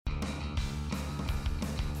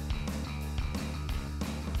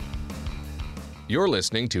You're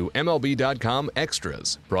listening to MLB.com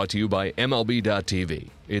Extras, brought to you by MLB.tv.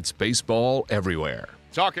 It's baseball everywhere.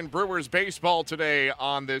 Talking Brewers baseball today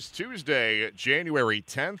on this Tuesday, January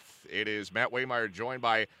 10th. It is Matt Waymeyer joined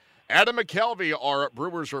by Adam McKelvey, our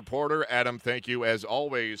Brewers reporter. Adam, thank you as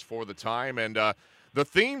always for the time. And the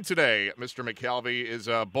theme today, Mr. McKelvey, is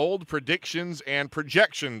bold predictions and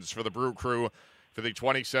projections for the Brew Crew for the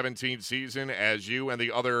 2017 season, as you and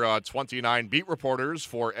the other 29 beat reporters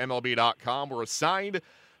for MLB.com were assigned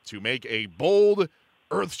to make a bold,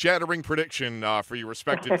 earth-shattering prediction for your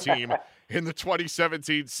respective team in the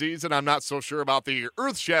 2017 season. I'm not so sure about the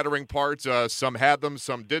earth-shattering part. Some had them,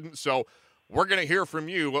 some didn't. So we're going to hear from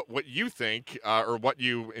you what you think, or what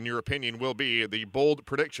you, in your opinion, will be the bold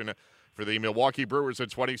prediction for the Milwaukee Brewers in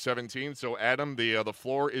 2017. So, Adam, the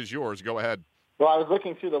floor is yours. Go ahead. Well, I was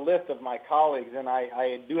looking through the list of my colleagues, and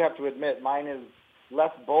I do have to admit mine is less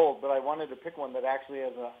bold, but I wanted to pick one that actually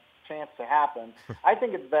has a chance to happen. I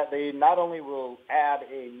think it's that they not only will add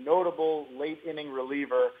a notable late-inning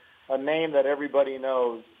reliever, a name that everybody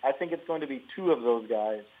knows, I think it's going to be two of those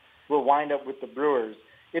guys will wind up with the Brewers.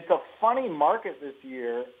 It's a funny market this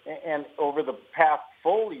year and over the past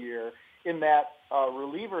full year in that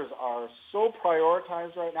relievers are so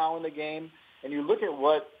prioritized right now in the game. And you look at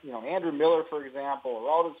what, Andrew Miller, for example, or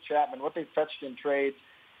Aroldis Chapman, what they've fetched in trades,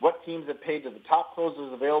 what teams have paid to the top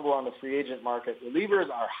closers available on the free agent market.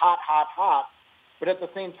 Relievers are hot, hot, hot. But at the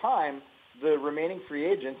same time, the remaining free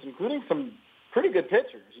agents, including some pretty good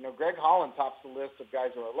pitchers, Greg Holland tops the list of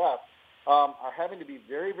guys who are left, are having to be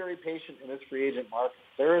very, very patient in this free agent market.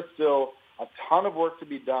 There is still a ton of work to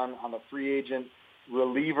be done on the free agent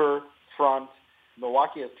reliever front.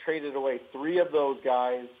 Milwaukee has traded away three of those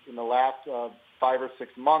guys in the last 5 or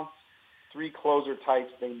 6 months, three closer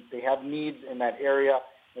types. They have needs in that area,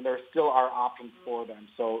 and there still are options for them.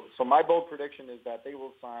 So my bold prediction is that they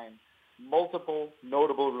will sign multiple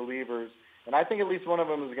notable relievers, and I think at least one of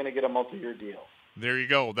them is going to get a multi-year deal. There you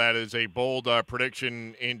go. That is a bold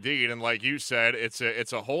prediction indeed, and like you said, it's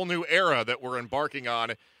a whole new era that we're embarking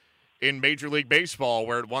on in Major League Baseball,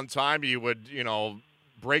 where at one time you would,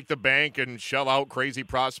 break the bank and shell out crazy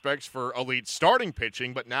prospects for elite starting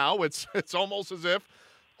pitching, but now it's almost as if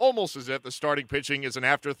the starting pitching is an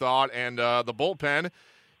afterthought, and the bullpen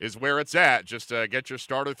is where it's at. Just get your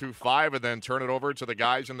starter through 5 and then turn it over to the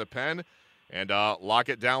guys in the pen and lock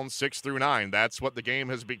it down 6 through 9. That's what the game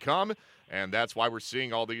has become, and that's why we're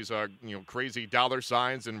seeing all these crazy dollar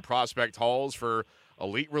signs and prospect hauls for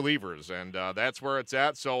elite relievers, and that's where it's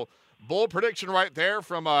at. So bold prediction right there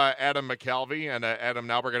from Adam McKelvey. And Adam,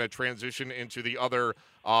 now we're going to transition into the other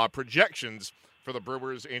projections for the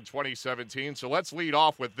Brewers in 2017. So let's lead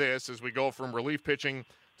off with this as we go from relief pitching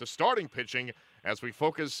to starting pitching as we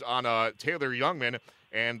focus on Taylor Youngman.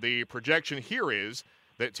 And the projection here is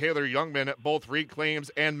that Taylor Youngman both reclaims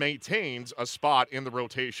and maintains a spot in the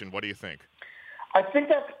rotation. What do you think? I think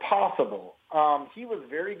that's possible. He was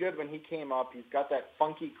very good when he came up. He's got that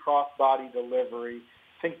funky cross-body delivery.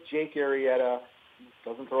 I think Jake Arrieta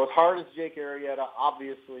doesn't throw as hard as Jake Arrieta,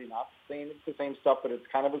 obviously, not saying it's the same stuff, but it's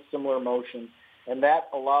kind of a similar motion. And that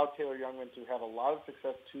allowed Taylor Youngman to have a lot of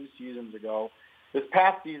success 2 seasons ago. This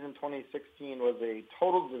past season, 2016, was a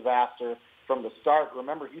total disaster from the start.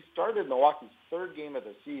 Remember, he started Milwaukee's 3rd game of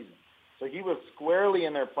the season. So he was squarely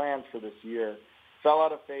in their plans for this year, fell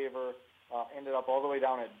out of favor, ended up all the way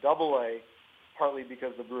down at AA, partly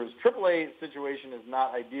because the Brewers' AAA situation is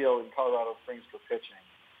not ideal in Colorado Springs for pitching.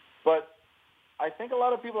 But I think a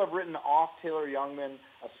lot of people have written off Taylor Youngman,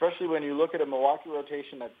 especially when you look at a Milwaukee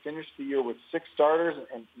rotation that finished the year with 6 starters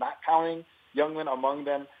and not counting Youngman among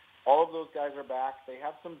them. All of those guys are back. They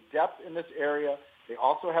have some depth in this area. They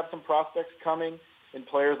also have some prospects coming in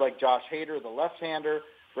players like Josh Hader, the left-hander,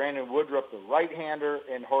 Brandon Woodruff, the right-hander,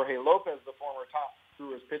 and Jorge Lopez, the former top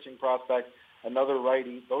Brewers pitching prospect, another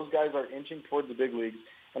righty. Those guys are inching towards the big leagues.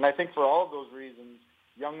 And I think for all of those reasons,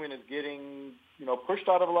 Youngman is getting, pushed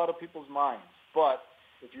out of a lot of people's minds. But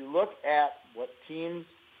if you look at what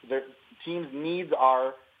their teams' needs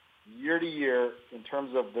are year to year in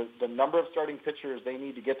terms of the number of starting pitchers they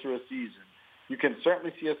need to get through a season, you can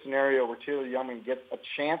certainly see a scenario where Taylor Youngman gets a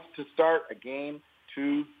chance to start a game,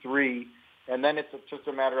 2, 3, and then it's just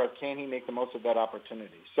a matter of can he make the most of that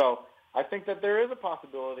opportunity. So I think that there is a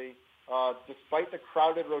possibility, despite the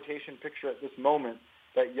crowded rotation picture at this moment,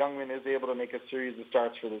 that Youngman is able to make a series of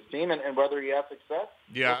starts for this team, and whether he has success.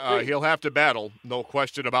 Yeah, he'll have to battle, no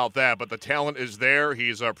question about that, but the talent is there.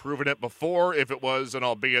 He's proven it before, if it was an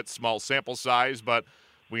albeit small sample size, but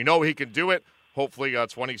we know he can do it. Hopefully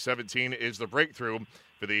 2017 is the breakthrough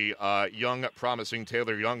for the young, promising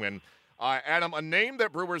Taylor Youngman. Adam, a name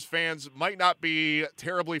that Brewers fans might not be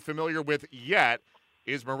terribly familiar with yet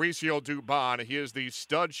is Mauricio Dubon. He is the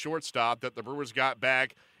stud shortstop that the Brewers got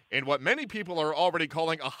back in what many people are already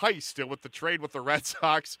calling a heist with the trade with the Red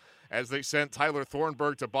Sox as they sent Tyler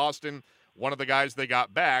Thornburg to Boston. One of the guys they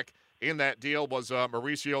got back in that deal was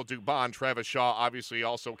Mauricio Dubon. Travis Shaw obviously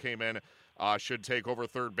also came in, should take over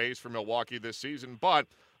third base for Milwaukee this season. But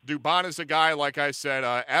Dubon is a guy, like I said,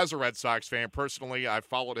 as a Red Sox fan, personally, I've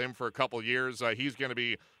followed him for a couple of years. He's going to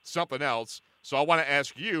be something else. So I want to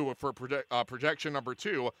ask you for projection number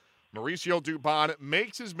 2. Mauricio Dubon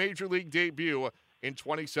makes his Major League debut in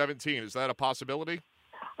 2017. Is that a possibility?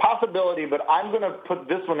 Possibility, but I'm going to put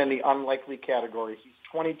this one in the unlikely category. He's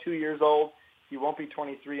 22 years old. He won't be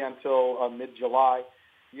 23 until mid-July.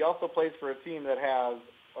 He also plays for a team that has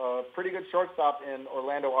a pretty good shortstop in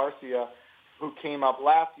Orlando Arcia, who came up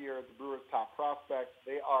last year as the Brewers' top prospect.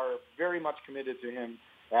 They are very much committed to him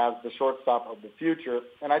as the shortstop of the future.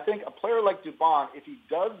 And I think a player like Dubon, if he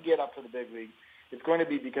does get up to the big leagues, it's going to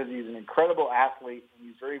be because he's an incredible athlete and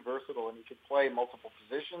he's very versatile and he can play multiple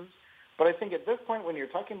positions. But I think at this point, when you're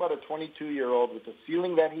talking about a 22-year-old with the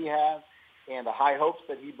ceiling that he has and the high hopes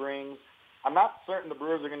that he brings, I'm not certain the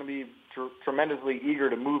Brewers are going to be tremendously eager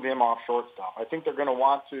to move him off shortstop. I think they're going to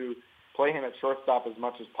want to play him at shortstop as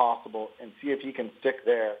much as possible and see if he can stick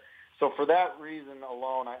there. So for that reason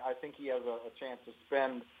alone, I think he has a chance to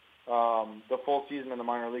spend the full season in the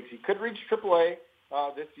minor leagues. He could reach AAA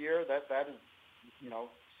this year. That is,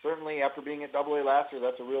 certainly after being at AA last year,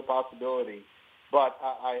 that's a real possibility. But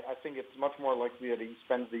I think it's much more likely that he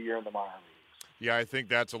spends the year in the minor leagues. Yeah, I think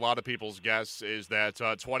that's a lot of people's guess is that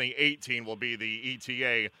 2018 will be the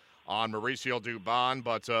ETA on Mauricio Dubon.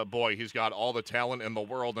 But, boy, he's got all the talent in the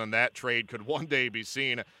world, and that trade could one day be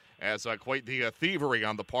seen as quite the thievery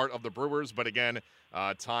on the part of the Brewers. But, again,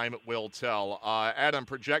 time will tell. Adam,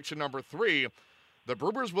 projection number 3. The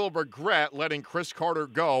Brewers will regret letting Chris Carter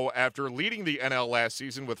go after leading the NL last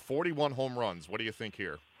season with 41 home runs. What do you think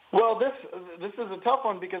here? Well, this is a tough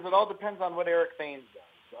one because it all depends on what Eric Thames does.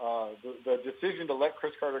 The decision to let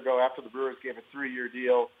Chris Carter go after the Brewers gave a 3-year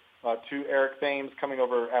deal to Eric Thames coming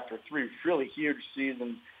over after 3 really huge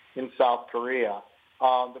seasons in South Korea.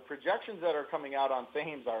 The projections that are coming out on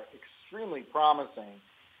Thames are extremely promising.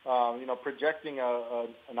 Projecting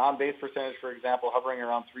an on-base percentage, for example, hovering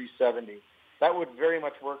around 370. That would very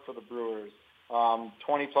much work for the Brewers.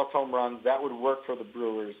 20-plus home runs, that would work for the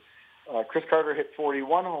Brewers. Chris Carter hit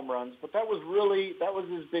 41 home runs, but that was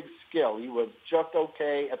his big skill. He was just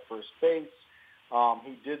okay at first base.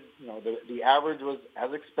 He did, the average was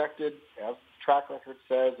as expected, as track record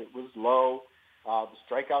says. It was low. The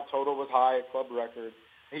strikeout total was high, a club record.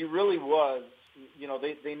 He really was,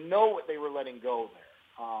 they know what they were letting go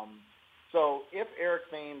there. So if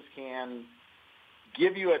Eric Thames can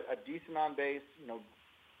give you a decent on base,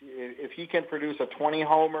 if he can produce a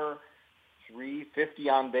 20-homer, 350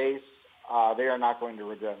 on base, they are not going to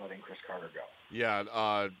regret letting Chris Carter go.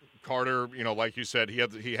 Yeah, Carter, like you said,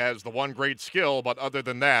 he has the one great skill, but other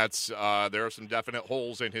than that, there are some definite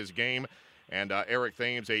holes in his game. And Eric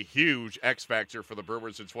Thames, a huge X factor for the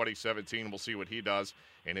Brewers in 2017. We'll see what he does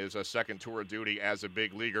in his second tour of duty as a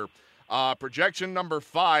big leaguer. Projection number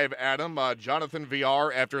 5, Adam, Jonathan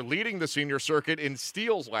Villar, after leading the senior circuit in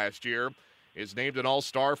steals last year, is named an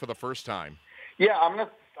all-star for the first time. Yeah, I'm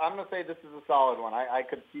gonna say this is a solid one. I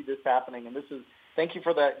could see this happening, and thank you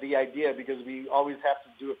for the idea, because we always have to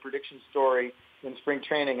do a prediction story in spring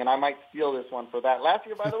training, and I might steal this one for that. Last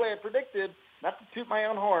year, by the way, I predicted, not to toot my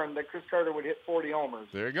own horn, that Chris Carter would hit 40 homers.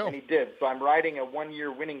 There you go. And he did. So I'm riding a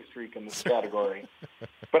 1-year winning streak in this category.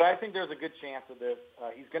 But I think there's a good chance of this.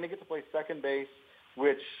 He's going to get to play second base,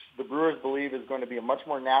 which the Brewers believe is going to be a much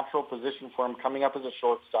more natural position for him coming up as a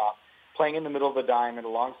shortstop, playing in the middle of the diamond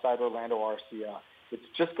alongside Orlando Arcia. It's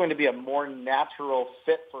just going to be a more natural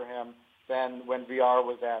fit for him than when Villar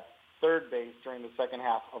was at third base during the second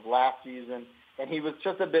half of last season, and he was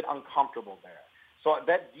just a bit uncomfortable there. So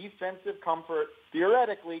that defensive comfort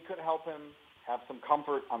theoretically could help him have some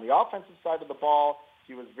comfort on the offensive side of the ball.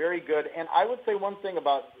 He was very good. And I would say one thing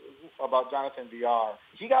about Jonathan Villar,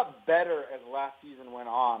 he got better as last season went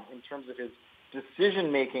on in terms of his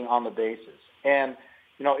decision-making on the bases. And,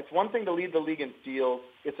 it's one thing to lead the league in steals.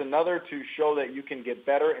 It's another to show that you can get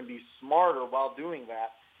better and be smarter while doing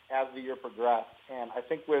that as the year progressed. And I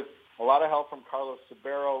think with a lot of help from Carlos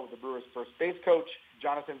Sabero, the Brewers' first base coach,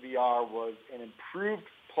 Jonathan Villar was an improved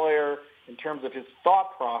player in terms of his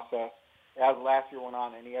thought process as last year went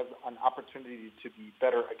on, and he has an opportunity to be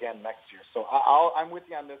better again next year. So I'm with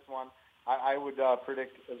you on this one. I would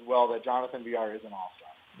predict as well that Jonathan Villar is an all-star.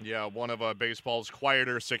 Yeah, one of baseball's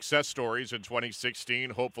quieter success stories in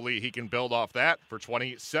 2016. Hopefully he can build off that for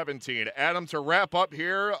 2017. Adam, to wrap up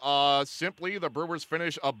here, simply the Brewers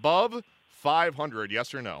finish above 500,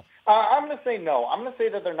 yes or no? I'm going to say no. I'm going to say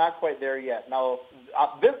that they're not quite there yet. Now,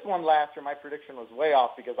 this one last year, my prediction was way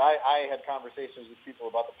off because I had conversations with people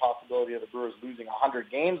about the possibility of the Brewers losing 100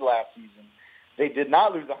 games last season. They did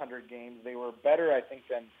not lose 100 games. They were better, I think,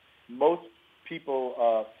 than most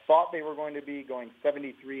people thought they were going to be, going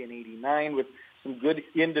 73 and 89 with some good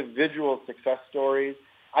individual success stories.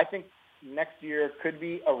 I think next year could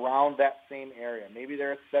be around that same area. Maybe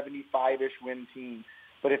they're a 75-ish win team.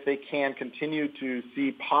 But if they can continue to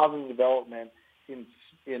see positive development in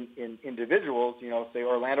individuals, say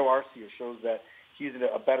Orlando Arcia shows that he's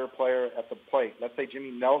a better player at the plate. Let's say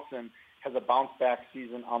Jimmy Nelson has a bounce-back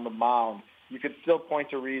season on the mound. You could still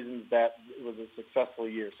point to reasons that it was a successful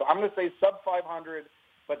year. So I'm going to say sub-500,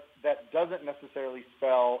 but that doesn't necessarily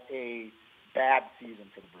spell a bad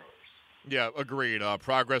season for the Brewers. Yeah, agreed.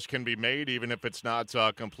 Progress can be made, even if it's not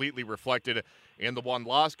completely reflected in the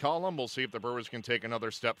one-loss column. We'll see if the Brewers can take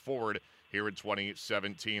another step forward here in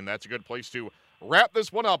 2017. That's a good place to wrap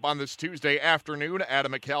this one up on this Tuesday afternoon.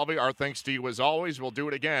 Adam McCalvy, our thanks to you as always. We'll do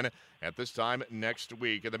it again at this time next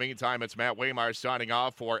week. In the meantime, it's Matt Waymire signing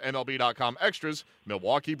off for MLB.com Extras,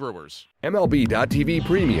 Milwaukee Brewers. MLB.tv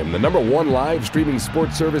Premium, the #1 live streaming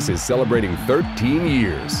sports service, is celebrating 13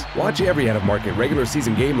 years. Watch every out-of-market regular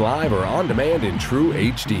season game live or on demand in true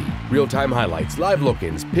HD. Real-time highlights, live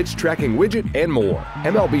look-ins, pitch tracking widget, and more.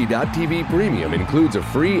 MLB.tv Premium includes a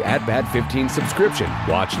free At-Bat 15 subscription.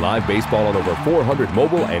 Watch live baseball on over 400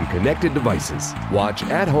 mobile and connected devices. Watch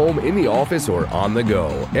at home, in the office, or on the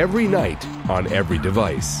go every night on every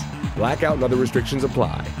device. Blackout and other restrictions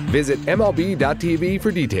apply. Visit MLB.tv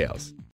for details.